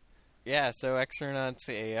briefly. Yeah, so Extronaut's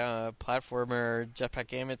a platformer jetpack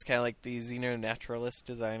game. It's kind of like the Xeno-Naturalist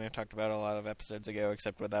design I talked about a lot of episodes ago,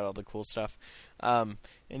 except without all the cool stuff. And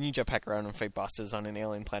you jetpack around and fight bosses on an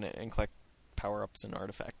alien planet and collect power-ups and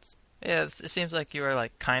artifacts. Yeah, it seems like you are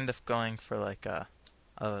like kind of going for like a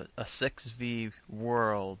 6v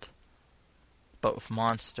world, but with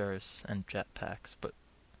monsters and jetpacks. But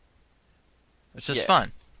it's just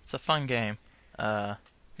fun. It's a fun game.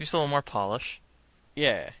 Use a little more polish.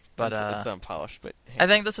 Yeah. But it's unpolished, but hey. I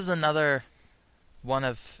think this is another one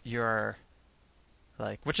of your,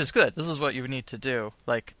 like, which is good. This is what you need to do.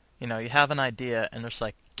 Like, you know, you have an idea and just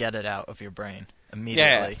like get it out of your brain immediately.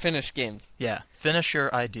 Yeah, finish games. Yeah, finish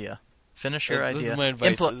your idea. Finish your idea. This is my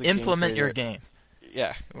advice Implement your game.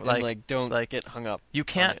 Yeah, like don't get hung up. You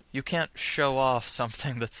can't show off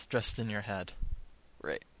something that's just in your head.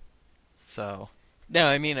 Right. So. No,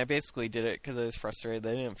 I mean I basically did it because I was frustrated.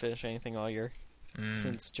 They didn't finish anything all year.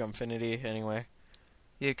 Since Jumpfinity, anyway.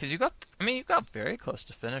 Yeah, because you got very close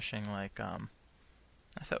to finishing, like, I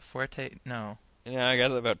thought Forte, no. Yeah, I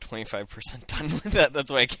got about 25% done with that,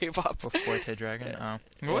 that's why I gave up. With Forte Dragon? Yeah.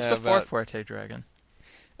 Oh. What was before Forte Dragon?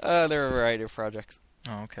 There were a variety of projects.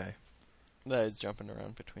 Oh, okay. That I was jumping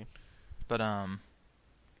around between. But,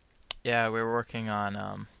 yeah, we were working on,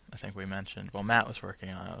 I think we mentioned, well, Matt was working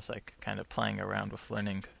on it. I was, like, kind of playing around with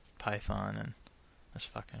learning Python and just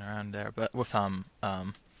fucking around there, but with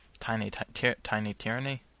Tiny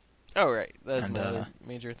Tyranny. Oh right, that's my other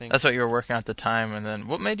major thing. That's what you were working on at the time, and then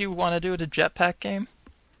what made you want to do a jetpack game?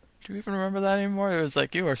 Do you even remember that anymore? It was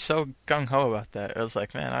like you were so gung ho about that. It was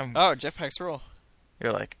like, man, jetpacks rule.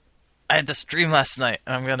 You're like, I had this dream last night,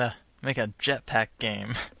 and I'm gonna make a jetpack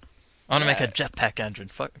game. I want to make a jetpack engine.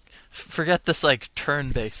 Forget this like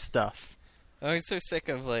turn-based stuff. I was so sick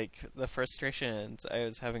of like the frustrations I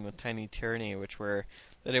was having with Tiny Tyranny, which were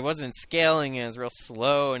that it wasn't scaling and it was real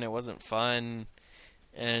slow and it wasn't fun,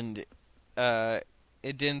 and it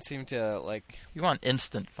didn't seem to like. You want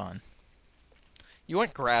instant fun. You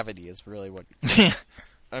want gravity is really what.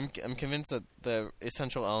 I'm convinced that the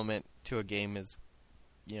essential element to a game is,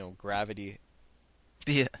 gravity.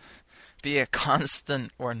 Be it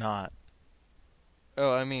constant or not.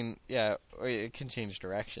 Oh, I mean, yeah, it can change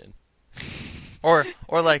direction. or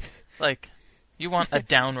like you want a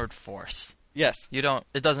downward force. Yes. You don't.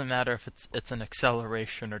 It doesn't matter if it's an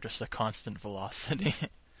acceleration or just a constant velocity.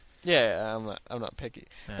 Yeah, I'm not picky,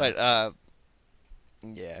 yeah. But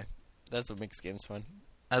yeah, that's what makes games fun.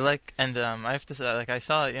 I have to say, like I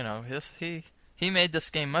saw, he made this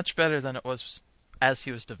game much better than it was as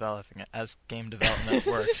he was developing it. As game development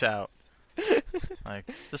works out, like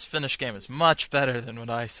this finished game is much better than what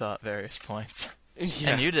I saw at various points.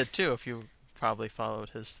 Yeah. And you did too, if you probably followed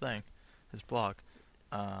his blog.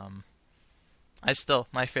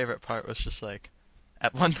 My favorite part was just like,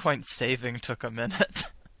 at one point saving took a minute.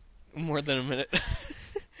 More than a minute.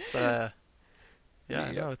 But,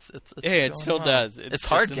 yeah, no, it's yeah, it still does. It's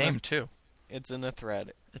hard game too. It's in a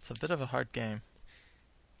thread. It's a bit of a hard game.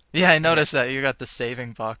 Yeah, I noticed that you got the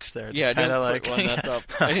saving box there. Yeah, don't like one that's up.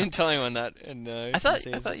 I didn't tell anyone that. And I thought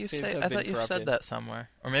you said that somewhere,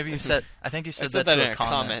 or maybe you said. I think you said that in a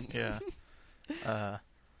comment. Yeah.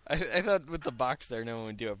 I thought with the box there, no one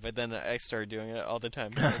would do it, but then I started doing it all the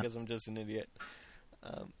time because I'm just an idiot.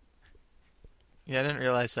 Yeah, I didn't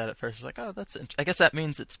realize that at first. I was like, oh, that's. I guess that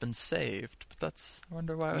means it's been saved, but I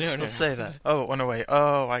wonder why I would still say that. Oh, it went away.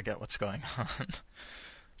 Oh, I get what's going on.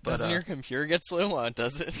 But, doesn't your computer get slow on it,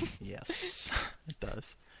 does it? Yes, it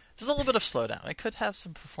does. There's a little bit of slowdown. It could have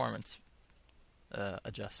some performance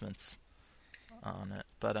adjustments on it,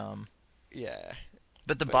 but yeah.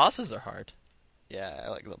 But the bosses are hard. Yeah, I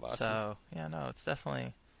like the bosses. So yeah, no, it's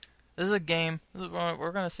definitely. This is a game.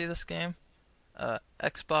 We're gonna see this game.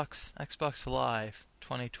 Xbox Live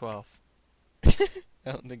 2012. I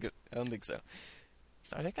don't think so.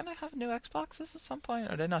 Are they gonna have new Xboxes at some point?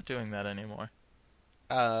 Or are they not doing that anymore?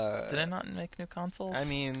 Did they not make new consoles? I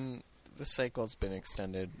mean, the cycle's been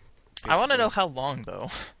extended. Basically. I want to know how long, though.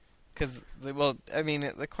 Because,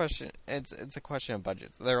 the question, it's a question of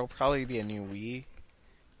budgets. There will probably be a new Wii,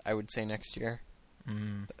 I would say, next year.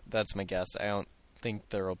 That's my guess. I don't think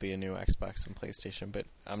there will be a new Xbox and PlayStation, but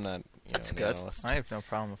I'm not That's an good. analyst. I have no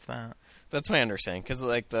problem with that. That's my understanding, because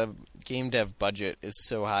like the game dev budget is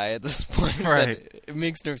so high at this point Right. that it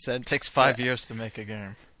makes no sense. It takes 5 years to make a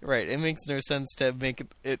game. Right, it makes no sense to make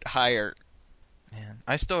it higher. Man,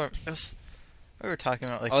 we were talking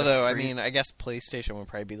about like. Although, the free... I guess PlayStation would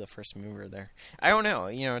probably be the first mover there. I don't know.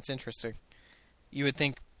 It's interesting. You would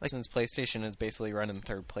think, since PlayStation is basically running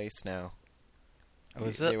third place now,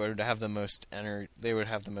 they would have the most They would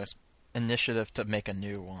have the most initiative to make a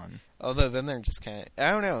new one. Although then they're just kind of,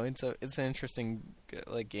 I don't know. It's an interesting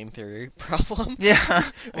like game theory problem. Yeah,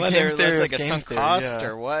 whether that's like a sunk cost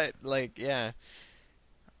or what. Like, yeah.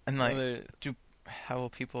 And like, how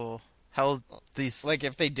will these like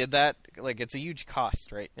if they did that, like it's a huge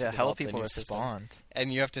cost, right? Yeah, how will people respond?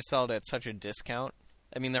 And you have to sell it at such a discount.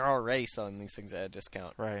 I mean, they're already selling these things at a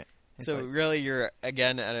discount, right? So really, you're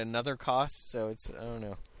again at another cost. So it's, I don't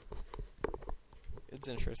know. It's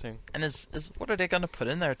interesting. And is what are they going to put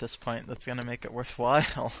in there at this point that's going to make it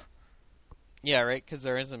worthwhile? Yeah, right. Because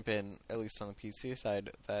there hasn't been, at least on the PC side,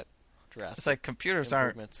 that drastic. It's like computers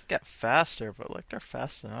aren't get faster, but like they're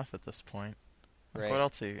fast enough at this point. Like, right. What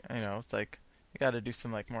else? It's like you got to do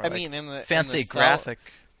some like more. in fancy the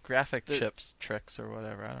graphic chips tricks or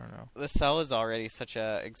whatever. I don't know. The Cell is already such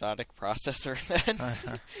a exotic processor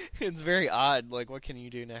that it's very odd. Like, what can you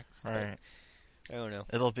do next? Right. I don't know.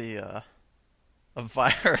 It'll be a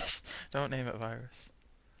virus. Don't name it virus.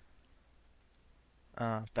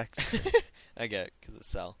 Back to I get it, because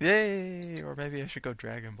it's Cell. Yay! Or maybe I should go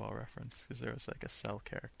Dragon Ball reference, because there was like a Cell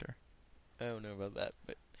character. I don't know about that,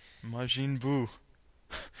 but... Majin Buu.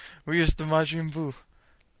 We used the Majin Buu.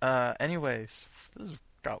 Anyways, this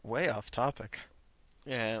got way off topic.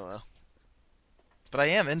 Yeah, well. But I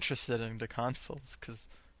am interested in the consoles, because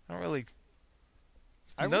I don't really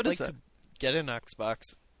I would like to get an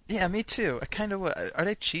Xbox. Yeah, me too. I kind of would. Are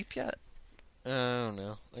they cheap yet? I don't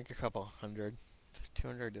know. Like a couple hundred.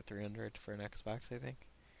 200 to 300 for an Xbox, I think.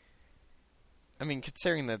 I mean,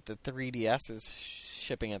 considering that the 3DS is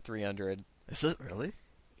shipping at 300. Is it really?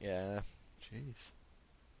 Yeah. Jeez.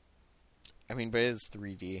 I mean, but it is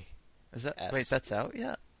 3D. Is that... Wait, that's out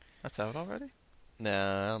yet? That's out already? No,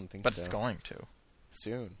 I don't think so. But it's going to.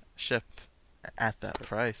 Soon. Ship at that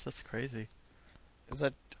price. That's crazy. Is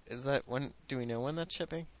that when... Do we know when that's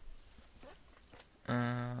shipping?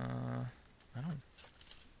 I don't...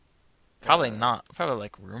 Probably not. Probably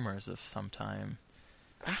like rumors of some time.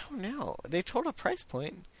 I don't know. They told a price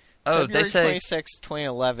point. Oh, February they say 26,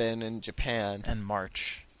 2011 in Japan. And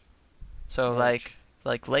March. So March.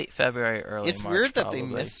 like late February, early March. It's weird that probably. they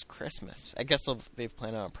missed Christmas. I guess they've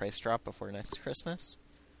planned on a price drop before next Christmas.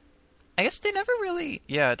 I guess they never really...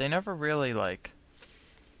 Yeah, they never really like...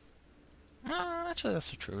 No, actually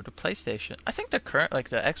that's true. The PlayStation... I think the current... Like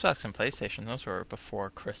the Xbox and PlayStation, those were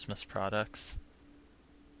before Christmas products.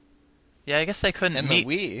 Yeah, I guess they couldn't meet...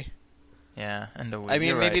 And the Wii. Yeah, and the Wii. I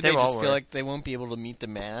mean, maybe right. they just feel like they won't be able to meet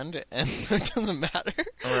demand, and so it doesn't matter.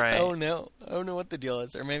 Right. I don't know what the deal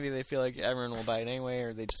is. Or maybe they feel like everyone will buy it anyway,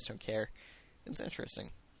 or they just don't care. It's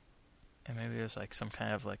interesting. And maybe there's like some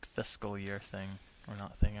kind of like fiscal year thing. We're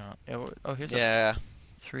not thinking about... Oh, here's a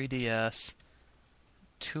 3DS.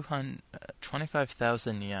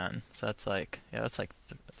 25,000 yen. So that's like... Yeah, that's like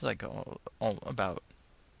about...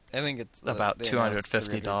 I think it's about $250 or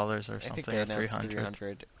something. I think they announced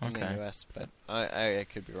 300 in the US, but I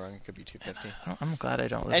could be wrong. It could be 250. I'm glad I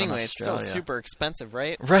don't live anyway, in Australia. it's still super expensive,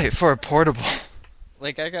 right? Right, for a portable.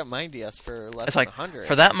 Like, I got my DS for less than 100.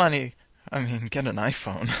 For that money, I mean, get an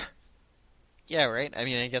iPhone. Yeah, right? I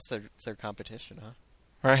mean, I guess it's their competition, huh?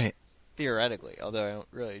 Right. Theoretically, although I don't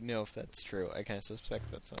really know if that's true. I kind of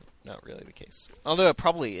suspect that's not really the case. Although it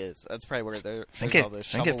probably is. That's probably where there's all those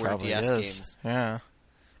shovelware DS games. Yeah.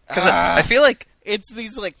 Because I feel like... It's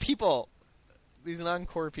these, like, people. These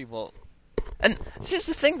non-core people. And here's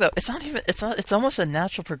the thing, though. It's not even... It's almost a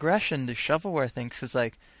natural progression, the shovelware things. Because,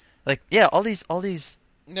 yeah, all these...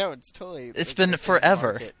 No, it's totally... It's been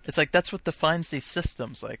forever. It's like, that's what defines these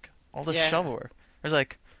systems. Like, all this shovelware. There's,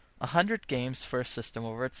 like, 100 games for a system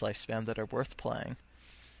over its lifespan that are worth playing.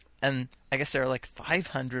 And I guess there are, like,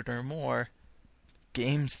 500 or more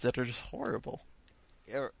games that are just horrible.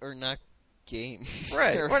 Or not games.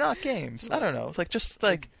 Right, or not games. I don't know. It's like just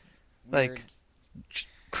like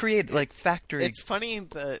create like factory. It's funny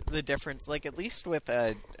the difference. Like at least with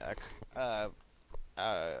a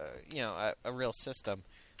real system,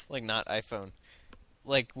 like not iPhone.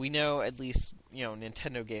 Like we know at least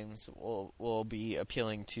Nintendo games will be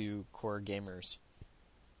appealing to core gamers.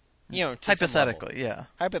 Hypothetically, yeah.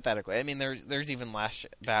 Hypothetically, I mean there's even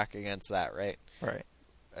lashback against that, right? Right.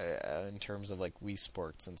 In terms of like Wii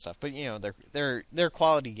Sports and stuff, but they're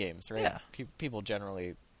quality games, right? Yeah. People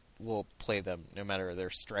generally will play them no matter their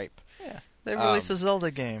stripe. Yeah, they release a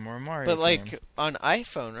Zelda game or a Mario But game. like on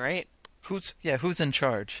iPhone, right? Who's in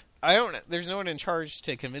charge? There's no one in charge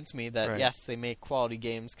to convince me that yes, they make quality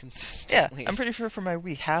games consistently. Yeah, I'm pretty sure for my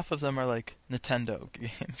Wii, half of them are like Nintendo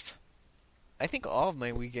games. I think all of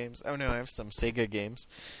my Wii games. Oh no, I have some Sega games.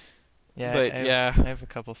 Yeah, but I have a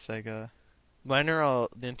couple Sega. Mine are all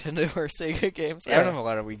Nintendo or Sega games. Yeah. I don't have a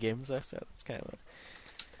lot of Wii games though, so that's kind of.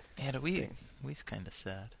 Yeah, the Wii's kind of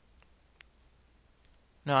sad.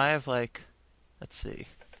 No, I have like, let's see.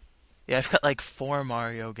 Yeah, I've got like 4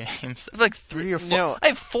 Mario games. I have like 3 or 4. No. I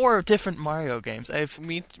have 4 different Mario games. I have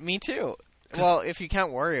Me too. Well, if you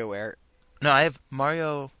count WarioWare. No, I have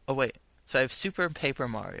Mario. Oh wait, so I have Super Paper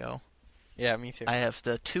Mario. Yeah, me too. I have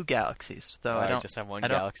the 2 Galaxies, though I don't just have one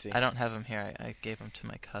Galaxy. I don't have them here. I gave them to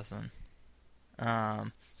my cousin. I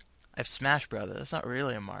have Smash Brothers. It's not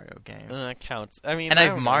really a Mario game. That counts. I mean, And I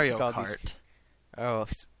have Mario Kart. These... Oh,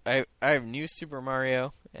 I have New Super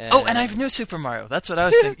Mario. And... Oh, and I have New Super Mario. That's what I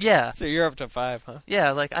was thinking. Yeah. So you're up to 5, huh?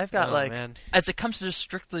 Yeah, like I've got man. as it comes to just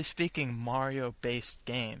strictly speaking Mario-based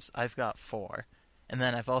games, I've got 4, and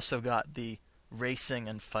then I've also got the racing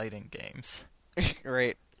and fighting games.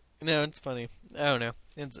 Right. No, it's funny. I don't know.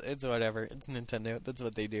 It's whatever. It's Nintendo. That's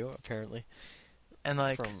what they do apparently. And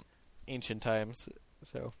like from ancient times.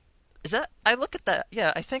 So. Is that? I look at that.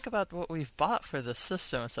 Yeah, I think about what we've bought for this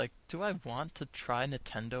system. It's like, do I want to try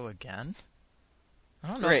Nintendo again?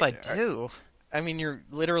 I don't know if I do. I mean, you're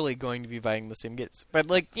literally going to be buying the same games, but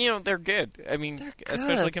like they're good. I mean, good,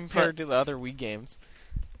 especially compared to the other Wii games.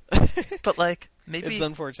 But like, maybe it's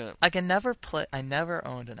unfortunate. I can never play. I never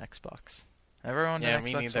owned an Xbox. Never owned an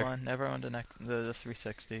me Xbox neither. One. Never owned the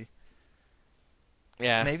 360.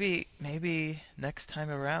 Yeah. Maybe next time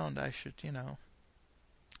around I should,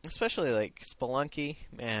 Especially like Spelunky,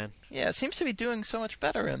 man. Yeah, it seems to be doing so much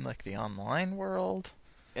better in like the online world.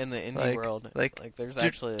 In the indie world. Like there's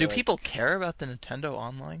actually do people care about the Nintendo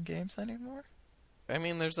online games anymore? I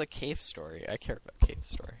mean, there's like Cave Story. I care about Cave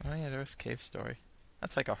Story. Oh yeah, there was Cave Story.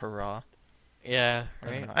 That's like a hurrah. Yeah,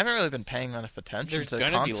 right. I haven't really been paying enough attention There's to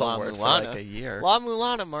gonna console be La work for Mulana. like a year. La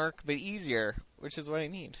Mulana, Mark, but easier, which is what I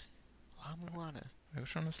need. La Mulana.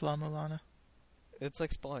 Which one was La Mulana? It's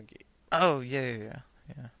like Spelunky. Oh yeah.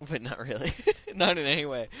 But not really. Not in any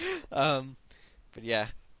way. But yeah.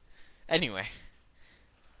 Anyway.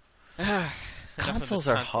 Consoles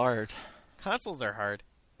are hard. Consoles are hard.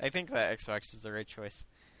 I think that Xbox is the right choice.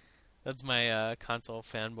 That's my console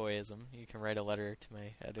fanboyism. You can write a letter to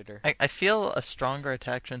my editor. I feel a stronger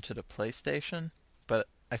attachment to the PlayStation, but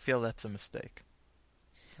I feel that's a mistake.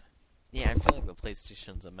 Yeah, I feel like the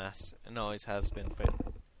PlayStation's a mess, and always has been. But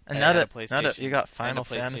and now that you got Final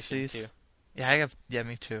Fantasies, 2. Yeah,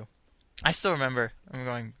 me too. I still remember. I'm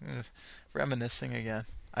going reminiscing again.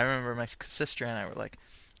 I remember my sister and I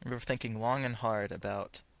we were thinking long and hard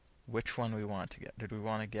about which one we want to get. Did we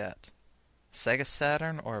want to get Sega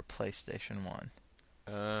Saturn or a PlayStation 1?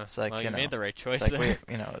 It's like, you made the right choice. It's like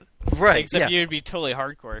right. Except you'd be totally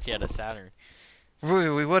hardcore if you had a Saturn.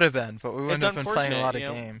 We would have been, but we wouldn't have been playing a lot of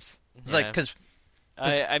games. It's like because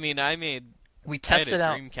I made we tested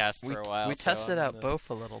out Dreamcast for a while. We tested out both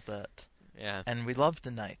a little bit. Yeah. And we loved the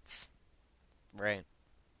Knights. Right.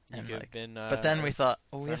 And but then we thought,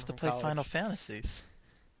 we have to play college. Final Fantasies.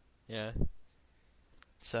 Yeah.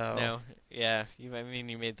 So. No. Yeah. You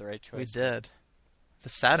made the right choice. We did. The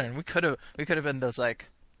Saturn. We could have been those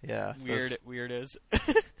weirdos.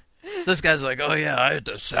 Those guys are like, oh yeah, I had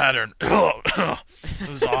the Saturn. It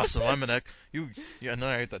was awesome. I'm and then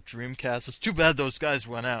I had the Dreamcast. It's too bad those guys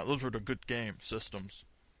went out. Those were the good game systems.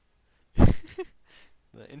 The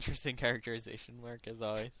interesting characterization, Mark, as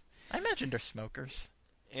always. I imagine they're smokers.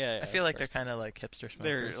 Yeah, I feel like they're kind of like hipster smokers.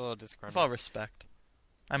 They're a little disgruntled. With all respect.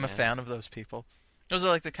 I'm a fan of those people. Those are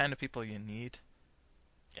like the kind of people you need.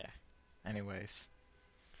 Yeah. Anyways.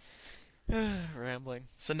 Rambling.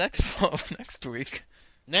 So next week.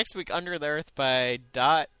 Next week, Under the Earth by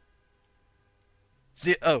Zo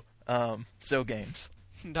Games.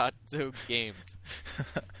 Zo Games.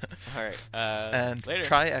 All right. And later.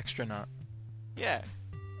 try Extronaut. Yeah.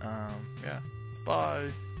 Yeah. Bye.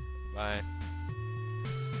 Bye.